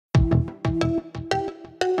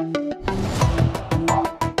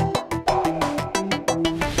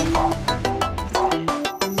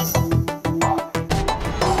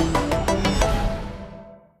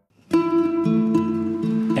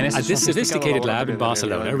At this sophisticated lab in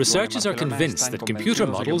Barcelona, researchers are convinced that computer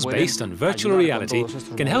models based on virtual reality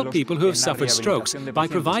can help people who have suffered strokes by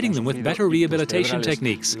providing them with better rehabilitation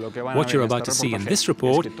techniques. What you're about to see in this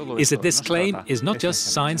report is that this claim is not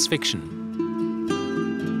just science fiction.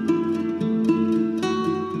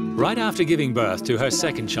 Right after giving birth to her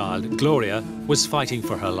second child, Gloria was fighting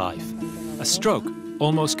for her life. A stroke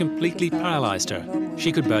almost completely paralyzed her.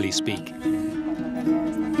 She could barely speak.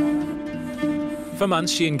 For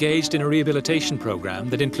months, she engaged in a rehabilitation program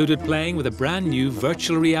that included playing with a brand new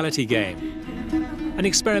virtual reality game. An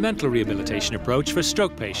experimental rehabilitation approach for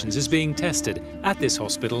stroke patients is being tested at this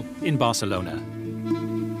hospital in Barcelona.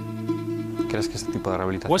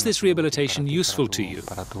 Was this rehabilitation useful to you?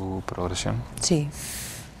 Sí.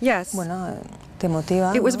 Yes.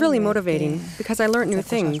 It was really motivating because I learned new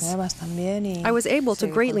things. I was able to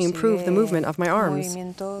greatly improve the movement of my arms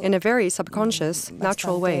in a very subconscious,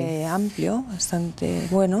 natural way.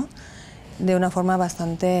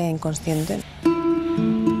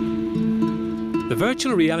 The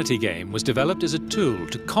virtual reality game was developed as a tool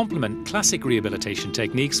to complement classic rehabilitation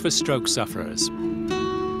techniques for stroke sufferers.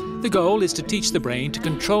 The goal is to teach the brain to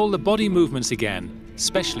control the body movements again,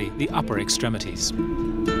 especially the upper extremities.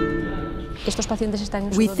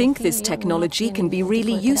 We think this technology can be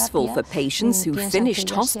really useful for patients who've finished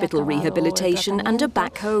hospital rehabilitation and are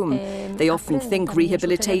back home. They often think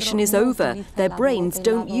rehabilitation is over. Their brains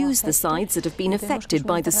don't use the sides that have been affected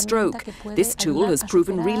by the stroke. This tool has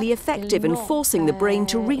proven really effective in forcing the brain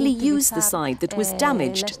to really use the side that was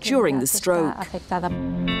damaged during the stroke.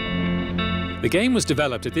 The game was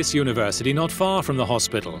developed at this university not far from the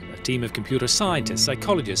hospital. A team of computer scientists,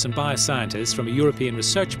 psychologists and bioscientists from a European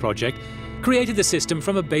research project created the system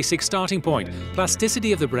from a basic starting point.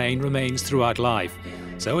 Plasticity of the brain remains throughout life,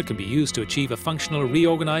 so it can be used to achieve a functional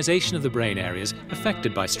reorganization of the brain areas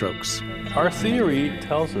affected by strokes. Our theory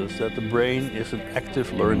tells us that the brain is an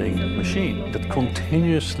active learning machine that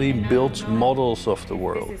continuously builds models of the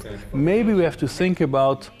world. Maybe we have to think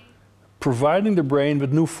about providing the brain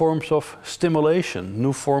with new forms of stimulation,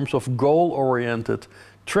 new forms of goal-oriented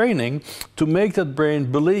training to make that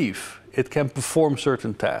brain believe it can perform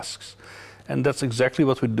certain tasks. And that's exactly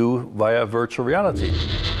what we do via virtual reality.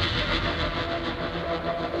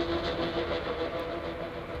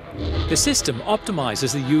 The system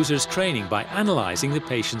optimizes the user's training by analyzing the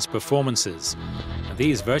patient's performances. And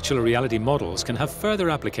these virtual reality models can have further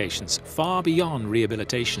applications far beyond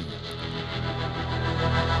rehabilitation.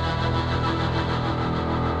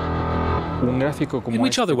 In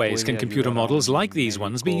which other ways can computer models like these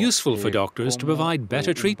ones be useful for doctors to provide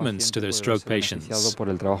better treatments to their stroke patients? This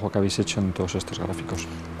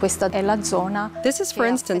is, for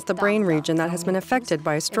instance, the brain region that has been affected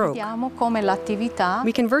by a stroke.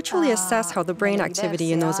 We can virtually assess how the brain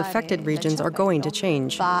activity in those affected regions are going to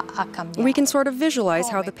change. We can sort of visualize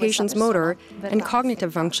how the patient's motor and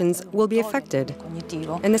cognitive functions will be affected.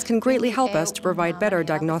 And this can greatly help us to provide better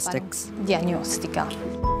diagnostics.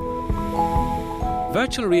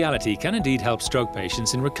 Virtual reality can indeed help stroke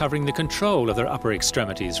patients in recovering the control of their upper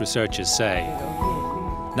extremities, researchers say.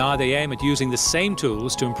 Now they aim at using the same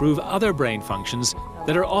tools to improve other brain functions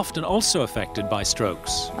that are often also affected by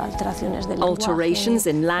strokes. Alterations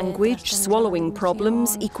in language, swallowing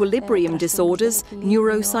problems, equilibrium disorders,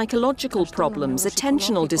 neuropsychological problems,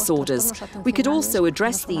 attentional disorders. We could also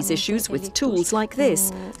address these issues with tools like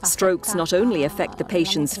this. Strokes not only affect the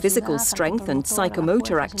patient's physical strength and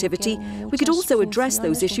psychomotor activity, we could also address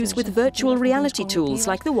those issues with virtual reality tools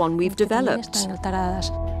like the one we've developed.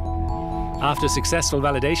 After successful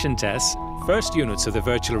validation tests, first units of the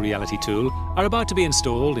virtual reality tool are about to be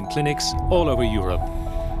installed in clinics all over Europe.